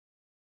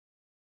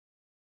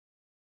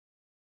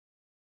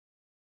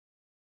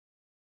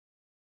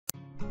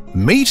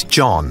Meet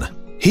John.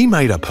 He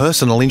made a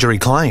personal injury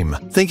claim,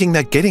 thinking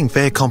that getting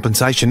fair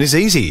compensation is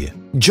easy.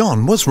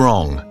 John was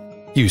wrong.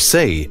 You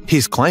see,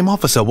 his claim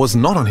officer was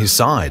not on his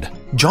side.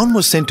 John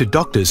was sent to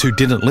doctors who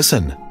didn't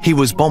listen. He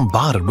was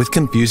bombarded with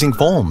confusing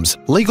forms,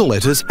 legal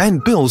letters,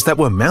 and bills that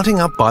were mounting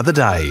up by the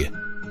day.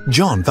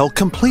 John felt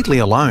completely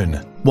alone,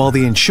 while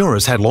the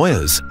insurers had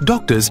lawyers,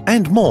 doctors,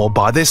 and more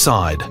by their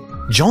side.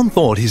 John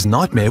thought his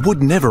nightmare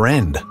would never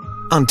end,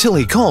 until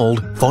he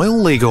called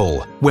Foyle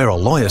Legal, where a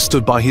lawyer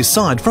stood by his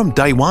side from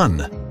day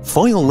one.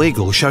 Foyle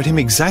Legal showed him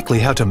exactly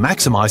how to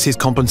maximize his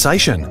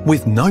compensation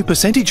with no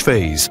percentage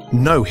fees,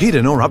 no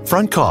hidden or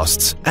upfront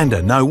costs, and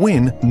a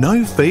no-win,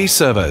 no-fee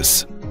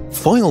service.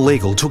 Foyle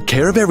Legal took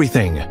care of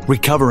everything,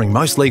 recovering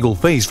most legal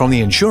fees from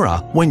the insurer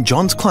when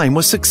John's claim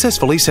was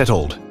successfully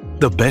settled.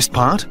 The best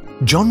part?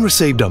 John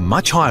received a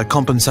much higher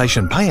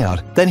compensation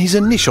payout than his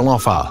initial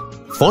offer.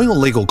 Foyle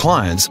Legal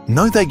clients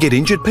know they get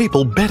injured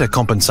people better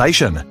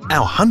compensation.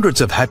 Our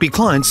hundreds of happy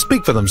clients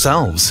speak for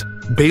themselves.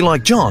 Be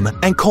like John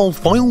and call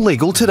Foyle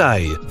Legal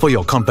today for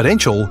your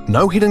confidential,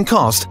 no hidden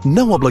cost,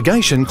 no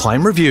obligation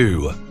claim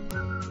review.